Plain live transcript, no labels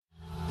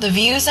The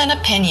views and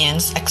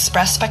opinions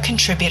expressed by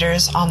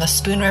contributors on the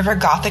Spoon River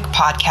Gothic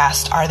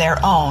podcast are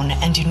their own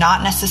and do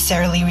not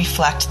necessarily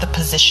reflect the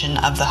position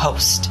of the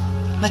host.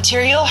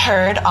 Material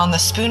heard on the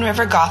Spoon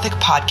River Gothic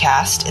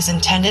podcast is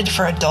intended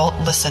for adult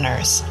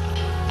listeners.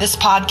 This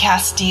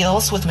podcast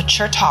deals with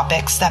mature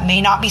topics that may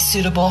not be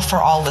suitable for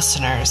all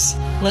listeners.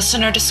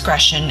 Listener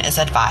discretion is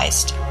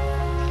advised.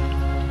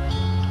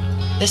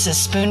 This is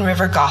Spoon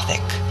River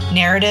Gothic,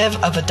 Narrative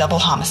of a Double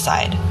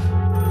Homicide,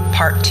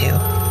 Part 2.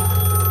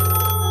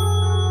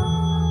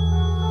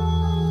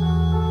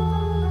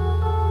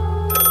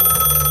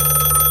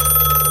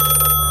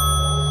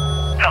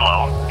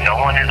 No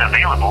one is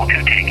available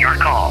to take your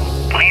call.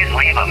 Please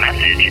leave a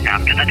message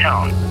after the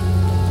tone.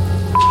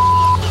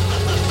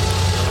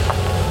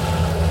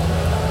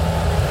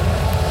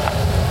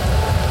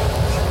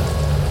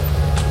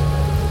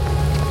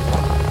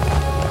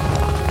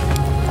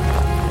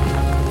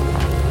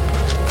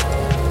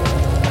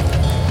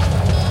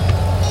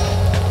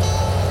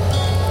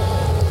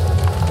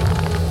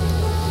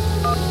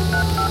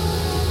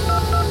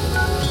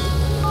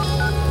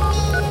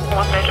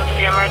 What is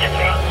the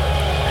emergency?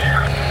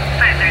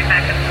 30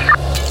 seconds.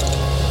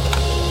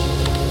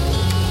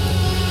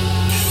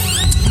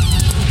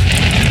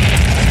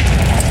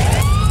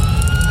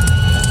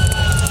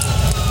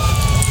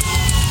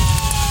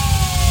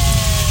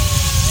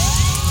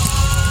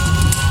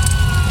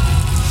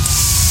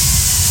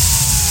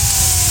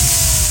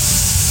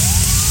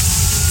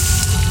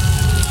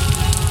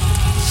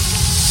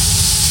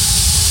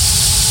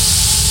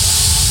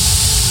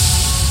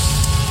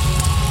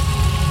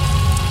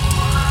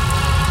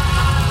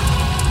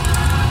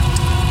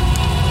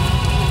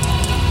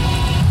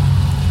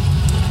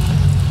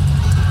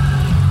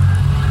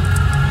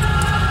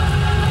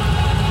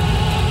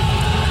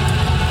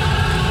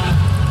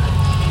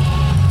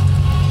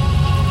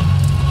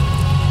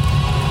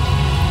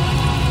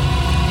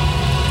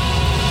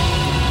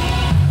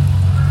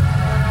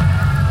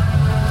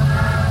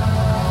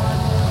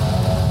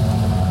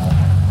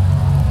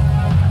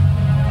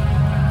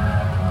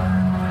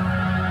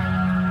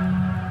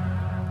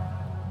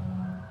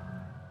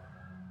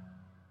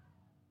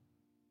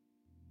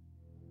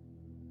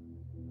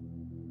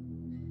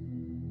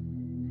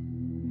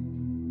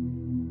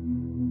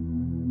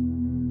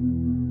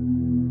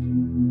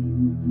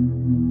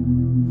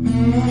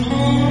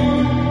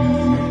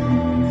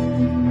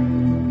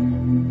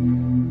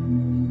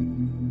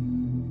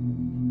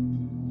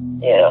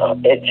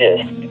 It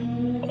just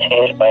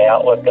changed my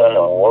outlook on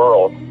the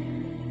world.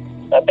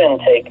 I've been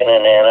taking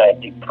an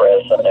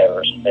antidepressant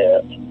ever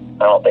since.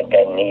 I don't think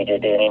I need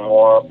it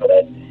anymore, but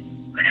that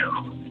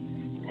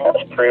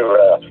was pretty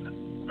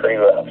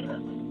rough.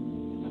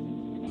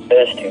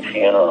 Those two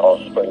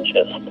funerals were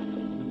just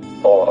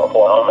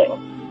overwhelming.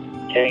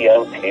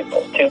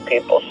 Two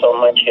people so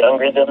much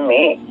younger than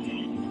me.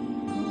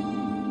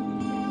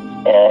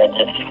 And it's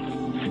just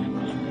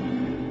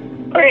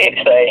pretty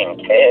exciting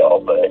tale,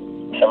 but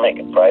somebody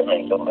could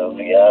probably make a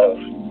movie out of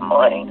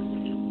mine.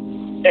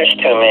 There's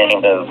too many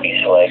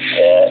movies like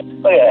that.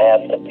 Look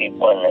at half the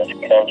people in this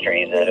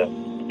country that have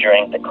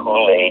drank the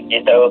Kool-Aid.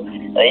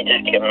 They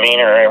just get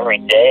meaner every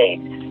day.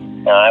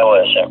 Now, I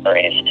wasn't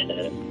raised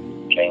to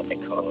drink the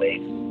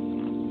Kool-Aid.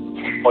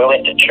 We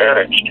went to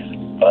church,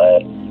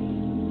 but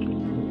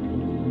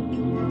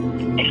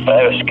if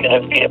I was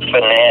going to be a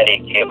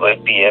fanatic, it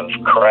would be of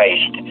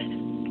Christ,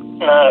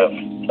 not of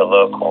the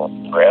local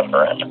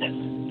reverend.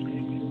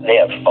 They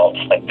have faults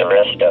like the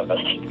rest of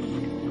us.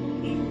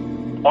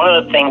 One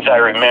of the things I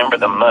remember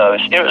the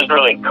most, it was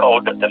really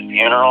cold at the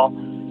funeral,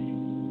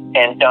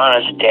 and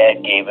Donna's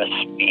dad gave a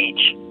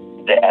speech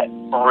that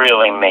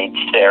really made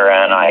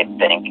Sarah and I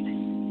think,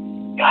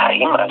 God,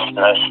 he must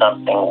know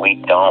something we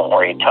don't,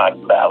 where he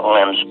talked about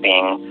limbs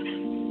being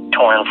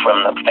torn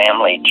from the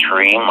family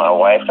tree. My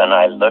wife and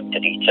I looked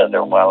at each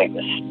other while he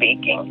was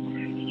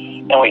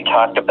speaking, and we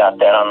talked about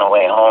that on the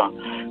way home.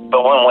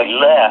 But when we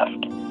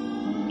left,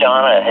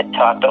 Donna had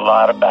talked a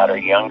lot about her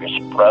youngest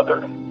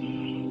brother.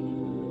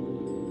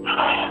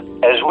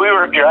 As we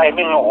were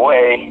driving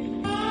away,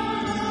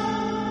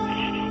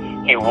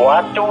 he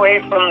walked away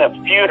from the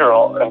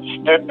funeral and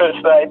stood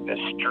beside the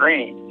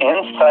street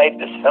inside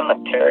the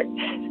cemetery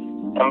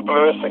and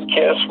blew us a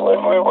kiss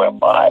when we went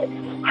by.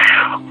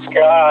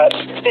 God,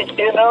 it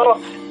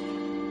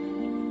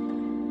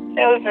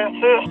was his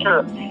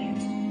sister.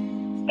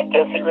 I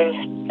guess he was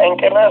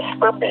thanking us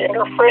for being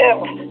her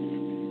friend.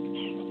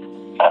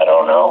 I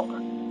don't know.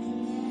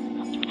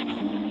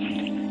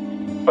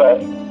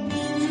 But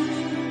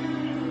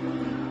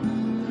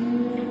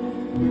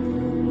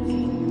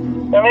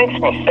it makes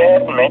me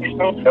sad and makes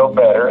me feel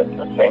better at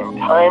the same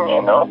time,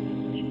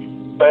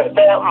 But at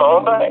that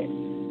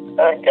moment,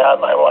 God,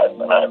 my wife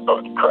and I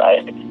both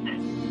cried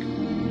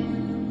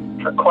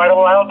for quite a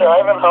while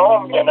driving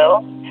home,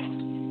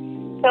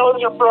 That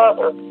was her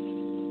brother.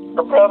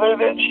 Her brother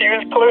that she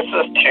was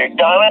closest to.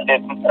 Donna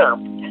didn't, or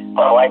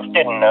my wife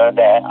didn't know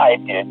that. I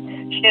did.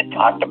 She had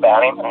talked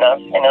about him enough,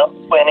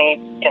 When he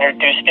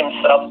introduced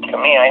himself to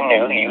me, I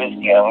knew he was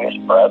the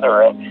youngest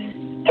brother.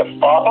 And to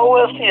follow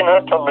us,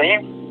 to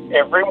leave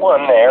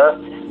everyone there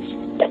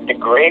at the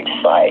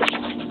gravesite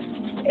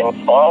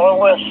and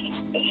follow us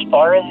as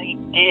far as he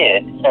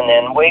did, and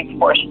then wait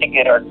for us to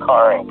get our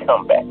car and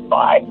come back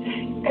by.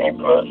 And he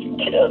blew us a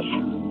kiss.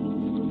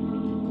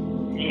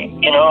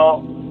 You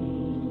know,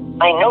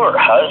 I knew her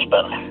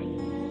husband,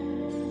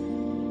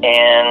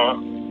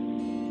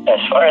 and as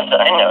far as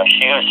I know,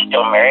 she was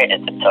still married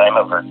at the time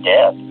of her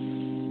death.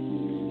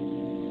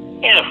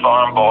 He's a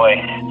farm boy,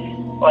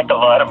 like a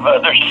lot of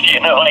others,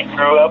 I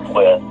grew up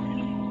with.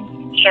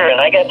 Sure,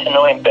 and I got to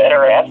know him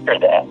better after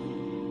that,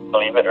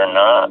 believe it or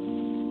not.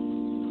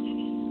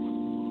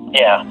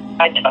 Yeah,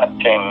 I talked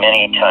to him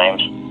many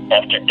times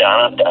after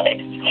Donna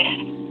died.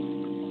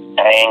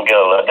 I didn't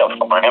go looking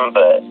for him,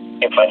 but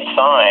if I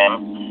saw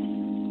him,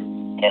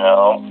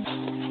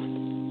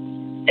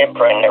 it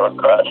probably never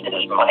crossed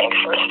his mind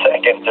for a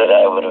second that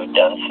I would have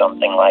done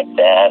something like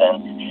that.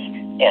 And,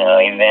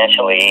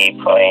 eventually he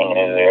probably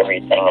knew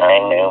everything I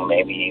knew,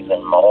 maybe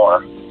even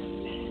more.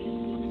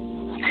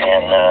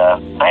 And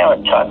I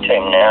haven't talked to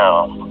him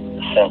now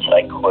since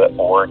I quit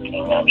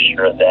working, I'm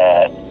sure of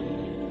that.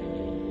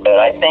 But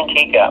I think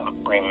he got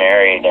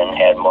remarried and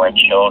had more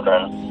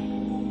children.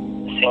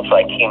 It seems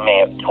like he may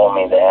have told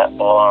me that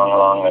long,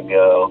 long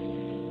ago.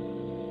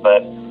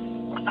 But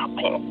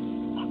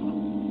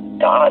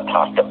Donna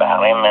talked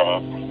about him,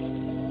 and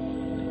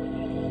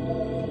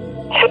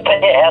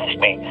they asked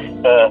me,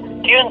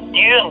 do you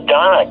and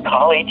Donna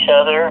call each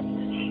other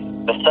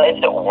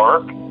besides at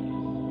work?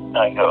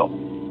 I go,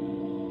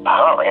 I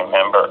don't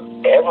remember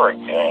ever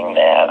doing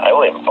that. I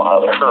wouldn't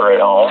bother her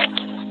at all.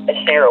 I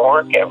see her at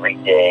work every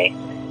day.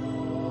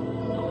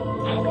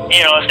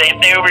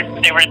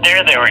 They were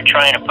there. They were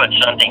trying to put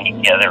something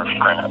together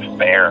for an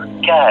affair.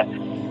 God,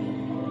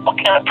 what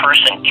kind of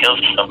person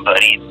kills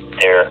somebody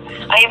there?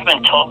 I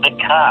even told the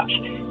cops.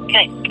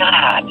 Good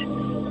God.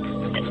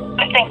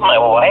 I think my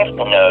wife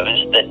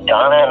knows that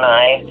Donna and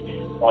I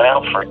went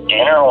out for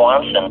dinner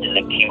once into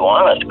the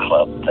Kiwanis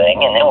Club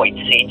thing, and then we'd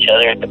see each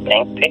other at the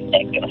bank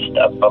picnic and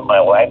stuff, but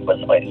my wife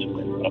was always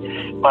with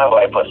me. My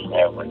wife was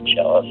never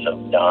jealous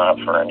of Donna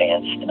for an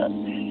instant.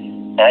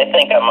 And I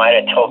think I might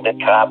have told the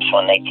cops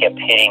when they kept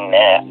hitting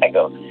that, I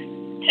go,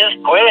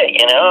 just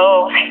quit,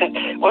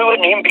 we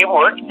wouldn't even be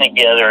working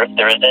together if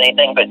there was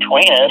anything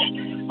between us.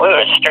 We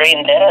would have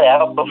straightened that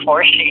out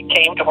before she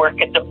came to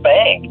work at the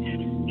bank.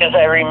 Because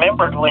I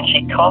remembered when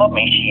she called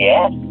me, she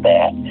asked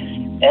that.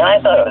 And I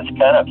thought it was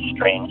kind of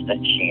strange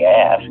that she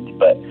asked.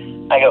 But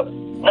I go,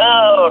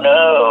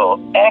 no,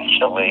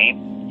 actually,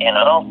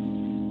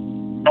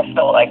 I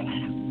felt like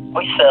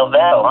we settled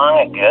that long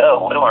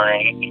ago. We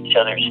weren't each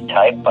other's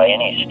type by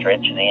any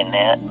stretch of the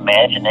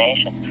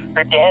imagination.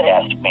 Her dad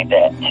asked me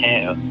that,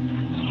 too.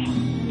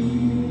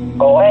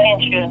 Well, why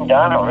didn't you and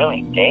Donna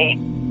really date?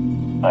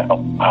 I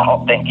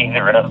don't think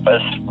either of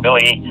us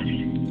really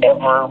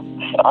ever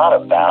thought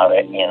about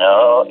it,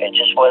 It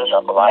just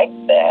wasn't like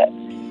that.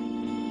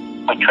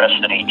 We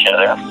trusted each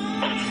other,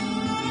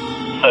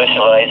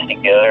 socialized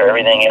together,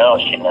 everything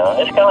else, It's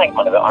kind of like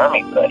one of the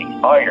Army buddies,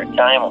 all your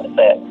time with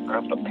that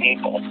group of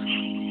people.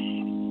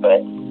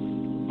 But,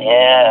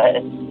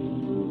 yeah,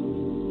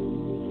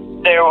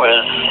 there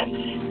was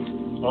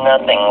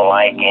nothing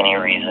like any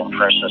reason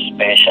for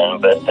suspicion,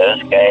 but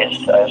those guys,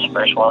 I was the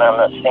first one on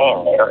the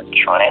scene. They were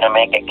trying to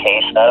make a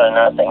case out of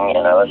nothing,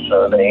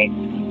 so they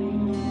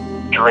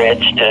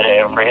dredged at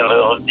every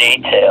little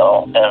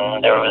detail,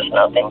 and there was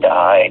nothing to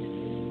hide.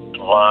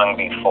 Long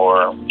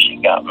before she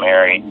got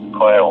married,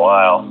 quite a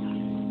while,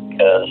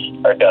 because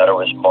our daughter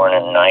was born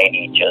in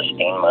 90,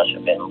 Justine must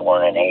have been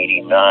born in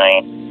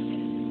 89,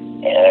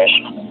 and there's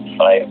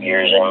 5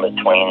 years in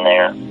between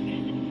there.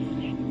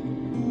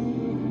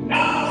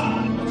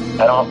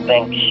 I don't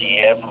think she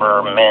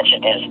ever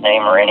mentioned his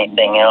name or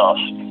anything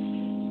else,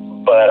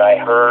 but I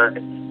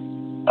heard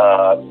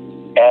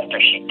after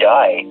she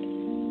died,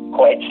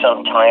 quite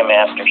some time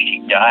after she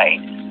died,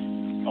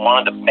 one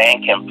of the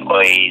bank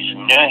employees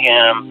knew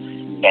him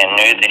and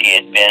knew that he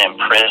had been in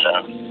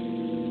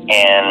prison,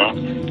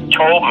 and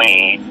told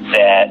me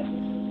that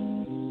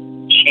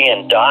she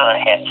and Donna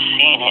had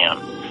seen him.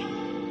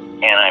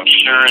 And I'm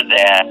sure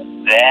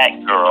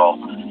that girl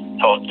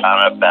told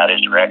Donna about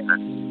his record.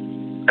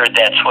 Or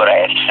that's what I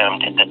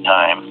assumed at the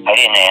time. I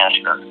didn't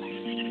ask her.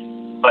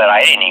 But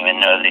I didn't even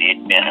know that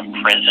he'd been in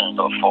prison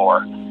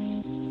before.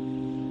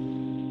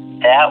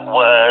 That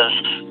was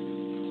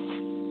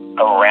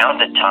around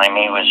the time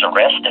he was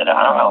arrested.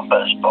 I don't know if it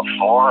was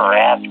before or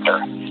after.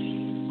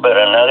 But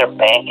another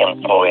bank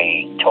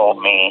employee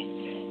told me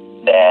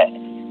that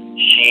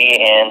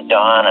she and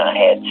Donna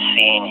had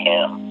seen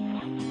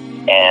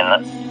him.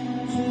 And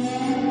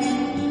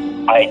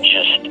I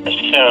just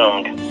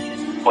assumed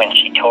when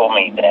she told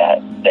me that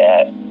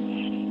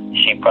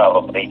she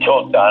probably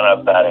told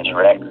Donna about his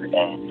record.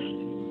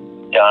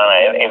 And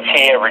Donna, if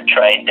he ever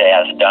tried to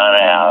ask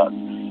Donna out,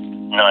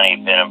 knowing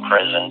he'd been in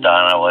prison,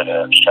 Donna would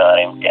have shot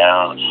him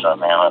down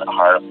somehow in a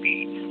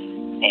heartbeat.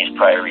 He's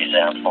probably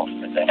resentful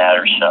for that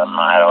or something.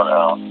 I don't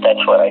know.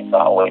 That's what I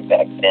thought way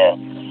back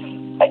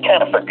then. I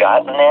kind of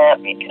forgotten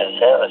that because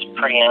that was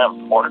pretty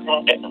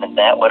unimportant, and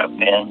that would have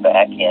been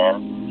back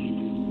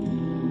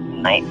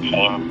in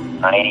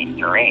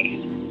 1993.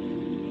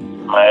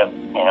 Might have,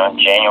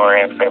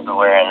 January or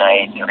February of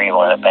 93,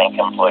 one of the bank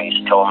employees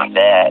told me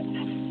that.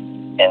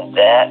 And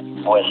that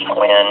was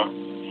when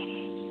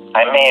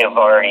I may have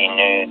already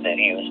knew that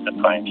he was the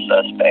prime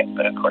suspect,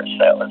 but of course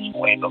that was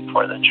way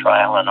before the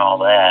trial and all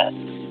that.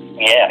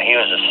 Yeah, he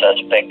was a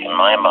suspect in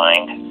my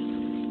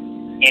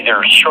mind,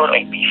 either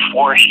shortly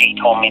before she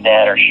told me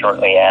that or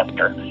shortly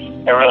after.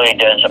 It really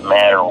doesn't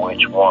matter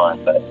which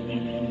one, but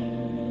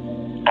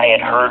I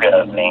had heard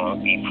of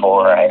him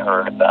before I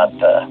heard about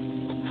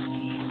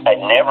I'd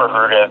never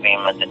heard of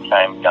him at the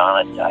time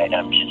Donna died.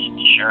 I'm just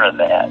sure of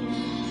that.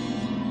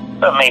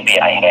 But maybe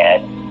I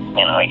had.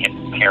 You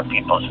hear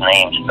people's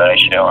names, but I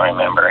still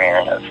remember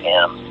hearing of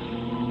him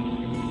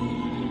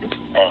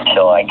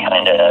until I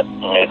kind of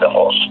knew the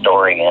whole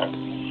story and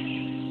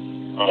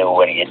knew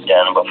what he had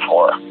done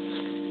before.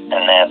 And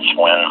that's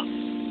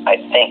when I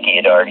think he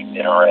had already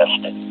been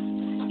arrested.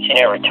 She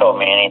never told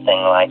me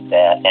anything like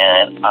that,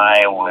 and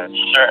I would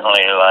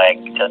certainly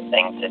like to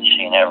think that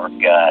she never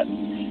got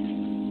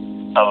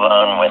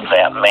alone with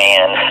that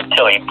man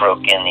until he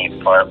broke in the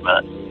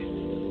apartment.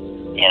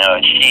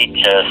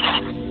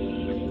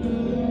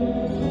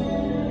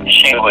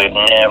 She would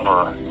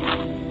never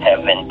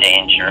have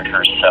endangered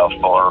herself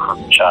or her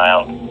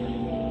child.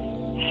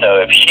 So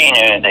if she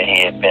knew that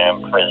he had been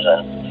in prison,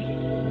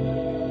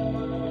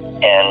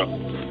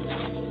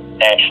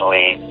 and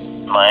actually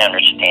my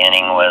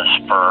understanding was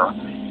for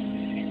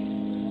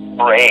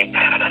rape,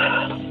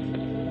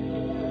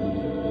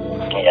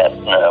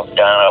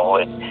 Donna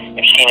would,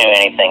 if she knew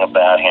anything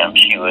about him,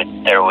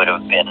 there would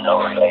have been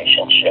no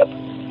relationship.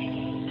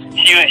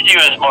 She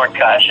was more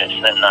cautious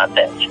than not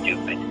that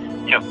stupid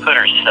to put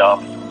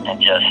herself and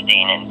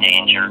Justine in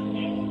danger.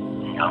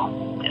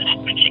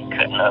 She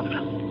couldn't have.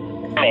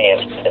 May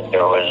have said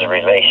there was a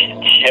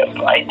relationship.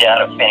 I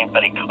doubt if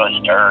anybody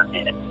close to her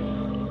did.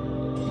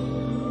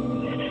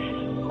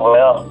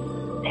 Well,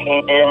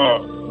 he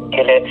didn't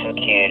get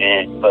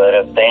executed, but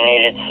if they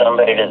needed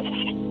somebody to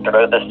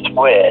throw the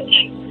switch,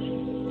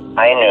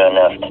 I knew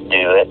enough to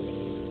do it.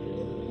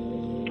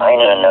 I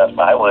knew enough.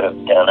 I would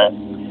have done it.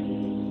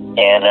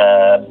 And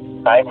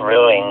I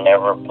really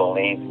never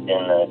believed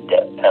in the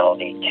death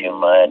penalty too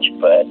much,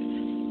 but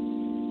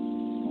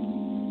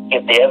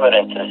if the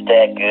evidence is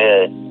that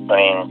good, I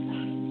mean,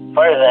 as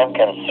far as I'm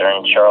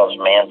concerned, Charles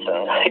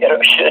Manson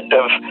shouldn't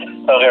have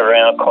hung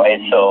around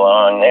quite so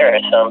long. There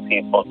are some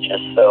people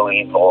just so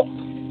evil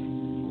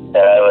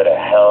that I would a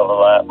hell of a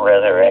lot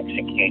rather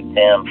execute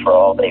them for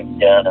all they've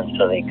done and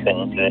so they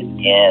couldn't do it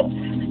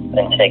again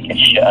than take a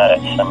shot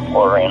at some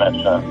poor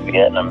innocent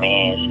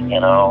Vietnamese,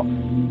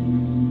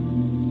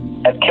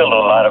 I've killed a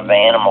lot of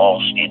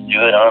animals. You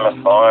do it on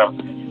a farm.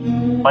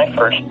 My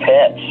first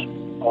pets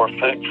were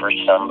food for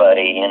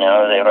somebody,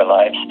 They were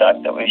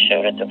livestock that we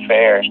showed at the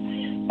fairs.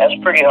 That's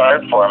pretty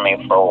hard for me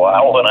for a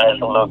while when I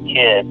was a little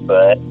kid,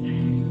 but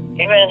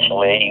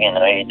eventually, you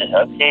just,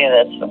 okay,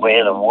 that's the way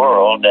of the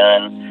world,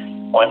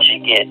 and once you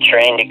get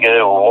trained to go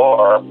to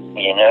war,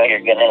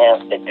 you're going to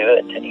have to do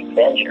it to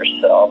defend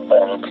yourself,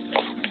 and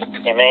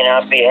you may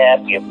not be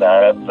happy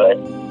about it, but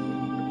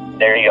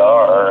there you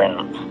are.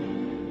 And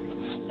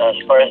as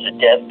far as the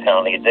death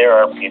penalty, there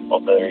are people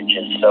that are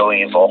just so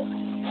evil,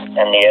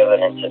 and the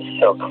evidence is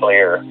so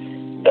clear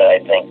that I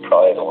think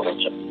probably the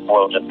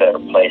world's a better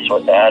place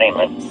without him.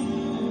 And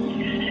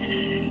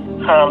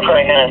I'm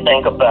probably going to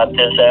think about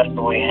this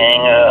after we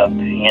hang up.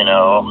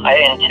 I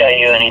didn't tell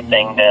you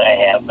anything that I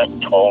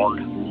haven't told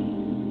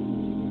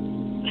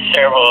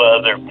several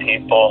other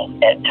people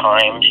at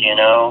times,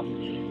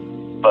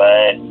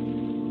 but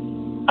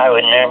I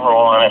would never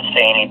want to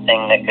say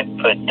anything that could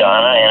put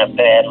Donna in a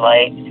bad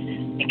light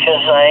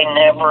because I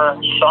never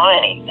saw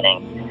anything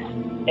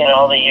in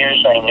all the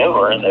years I knew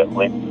her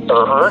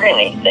or heard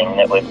anything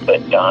that would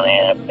put Donna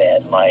in a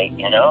bad light,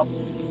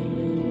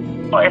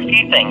 Or a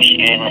few things she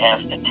didn't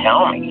have to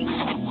tell me,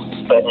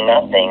 but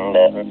nothing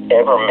that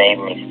ever made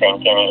me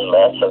think any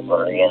less of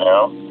her, And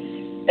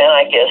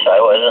I guess I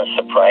wasn't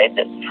surprised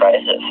that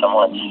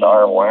someone saw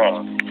her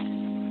wearing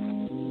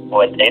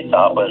what they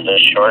thought was a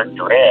short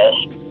dress.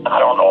 I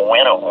don't know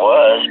when it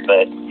was,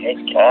 but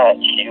God,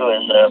 she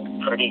was a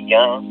pretty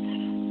young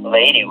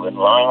lady with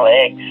long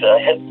legs.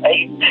 I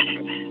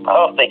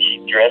don't think she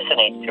dressed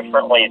any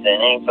differently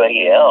than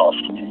anybody else,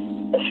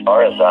 as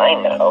far as I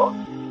know.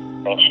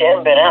 I mean, she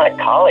hadn't been out of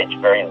college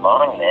very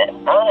long then.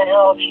 I don't know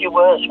how old she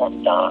was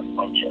when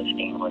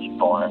Justine was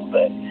born,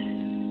 but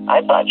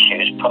I thought she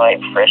was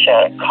probably fresh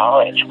out of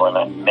college when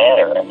I met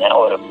her, and that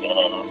would have been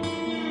in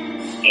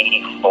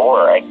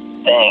 84, I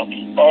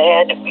think. It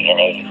had to be in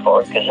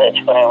 84, because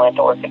that's when I went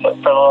to work for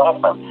the law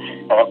firm.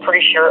 And I'm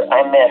pretty sure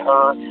I met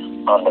her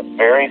on the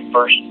very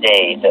first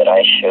day that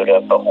I showed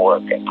up at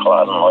work at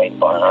Claude and Lloyd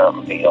Barn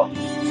Automobile.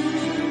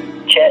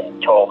 Chet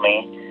told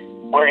me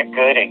where to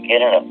go to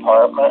get an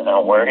apartment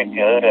and where to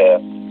go to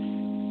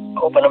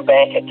open a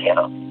bank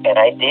account. And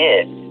I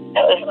did.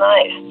 That was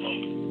nice.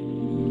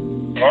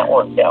 And that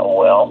worked out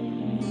well.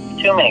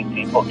 Too many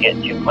people get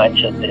too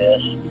much of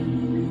this.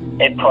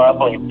 It'd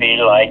probably be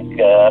like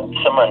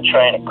someone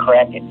trying to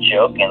crack a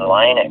joke in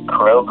line at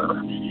Kroger.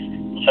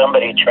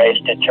 Somebody tries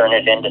to turn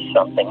it into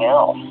something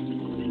else.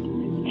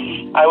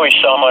 I wish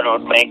someone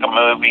would make a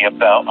movie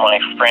about my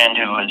friend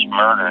who was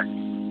murdered,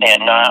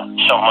 and not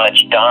so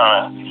much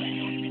Donna,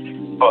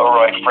 but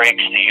Roy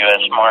Frakes, the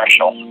U.S.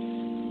 Marshal.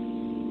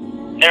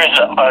 There's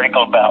an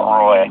article about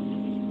Roy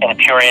in the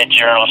Peoria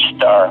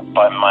Journal-Star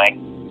by Mike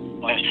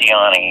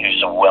Luciani,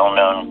 who's a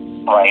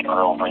well-known writer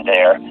over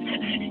there.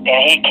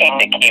 And he came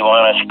to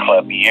Kiwanis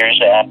Club years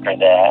after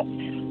that.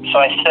 So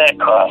I sat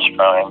across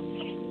from him,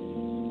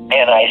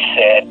 and I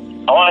said,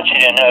 I want you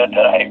to know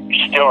that I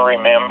still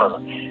remember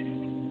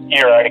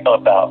your article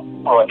about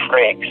Roy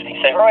Frakes. He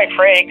said, Roy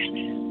Frakes?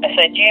 I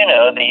said, you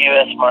know, the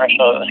U.S.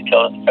 Marshal that was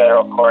killed at the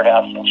federal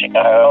courthouse in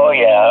Chicago. Oh,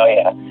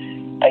 yeah.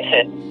 I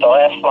said, the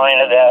last line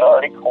of that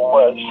article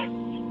was,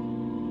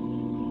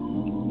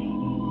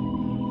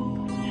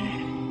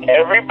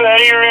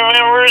 everybody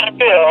remembers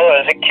Bill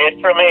as a kid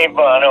from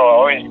Avon who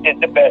always did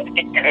the best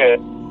he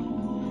could.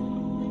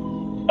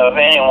 Of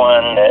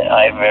anyone that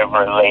I've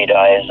ever laid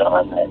eyes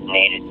on that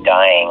needed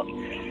dying,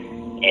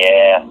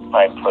 yeah,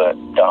 I put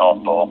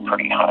Donald Bull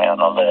pretty high on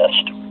the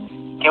list.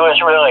 He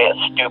was really a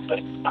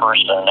stupid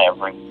person.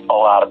 A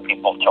lot of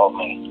people told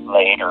me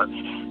later.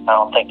 I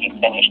don't think he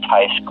finished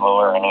high school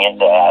or any of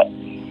that.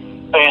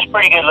 But he was a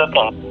pretty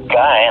good-looking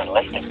guy and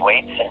lifted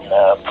weights in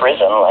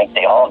prison like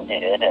they all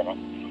did. And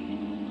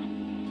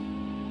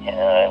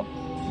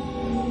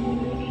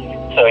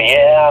so,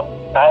 yeah,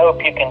 I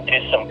hope you can do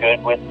some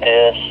good with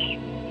this.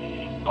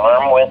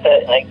 Arm with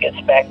it, and it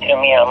gets back to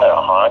me, I'm going to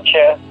haunt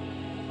you.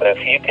 But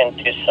if you can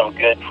do some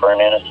good for an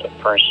innocent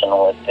person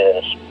with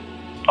this,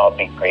 I'll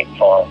be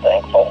grateful and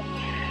thankful.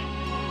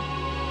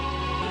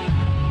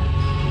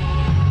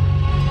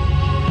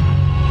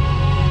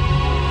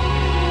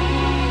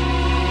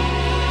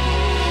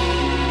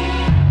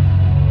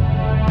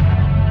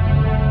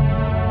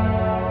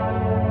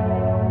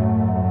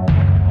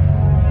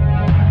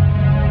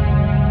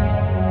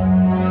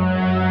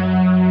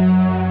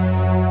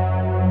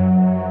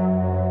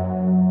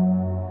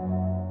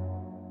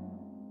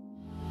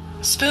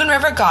 Spoon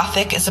River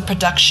Gothic is a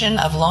production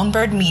of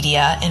Lonebird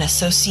Media in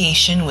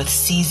association with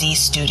CZ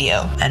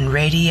Studio and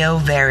Radio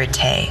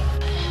Verite.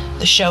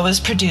 The show is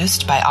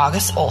produced by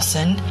August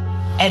Olson,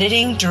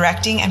 editing,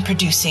 directing, and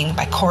producing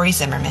by Corey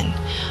Zimmerman,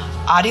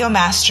 audio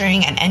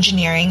mastering and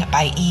engineering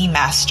by E.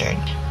 Masterd.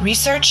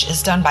 Research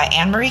is done by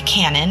Anne-Marie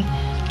Cannon,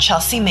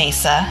 Chelsea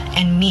Mesa,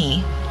 and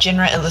me,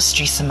 Jinra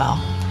Illustrissimo.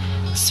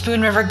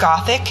 Spoon River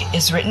Gothic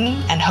is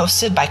written and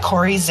hosted by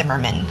Corey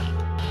Zimmerman.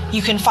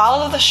 You can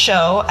follow the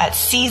show at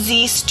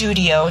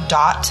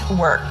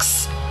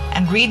czstudio.works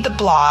and read the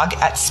blog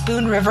at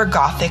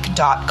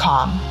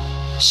spoonrivergothic.com.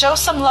 Show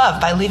some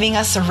love by leaving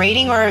us a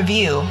rating or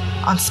review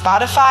on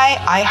Spotify,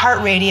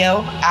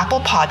 iHeartRadio, Apple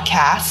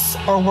Podcasts,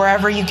 or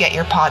wherever you get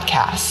your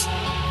podcasts.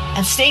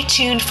 And stay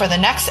tuned for the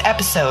next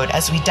episode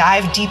as we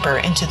dive deeper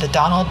into the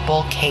Donald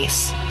Bull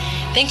case.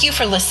 Thank you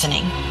for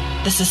listening.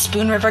 This is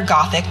Spoon River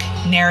Gothic,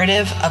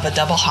 narrative of a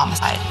double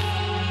homicide.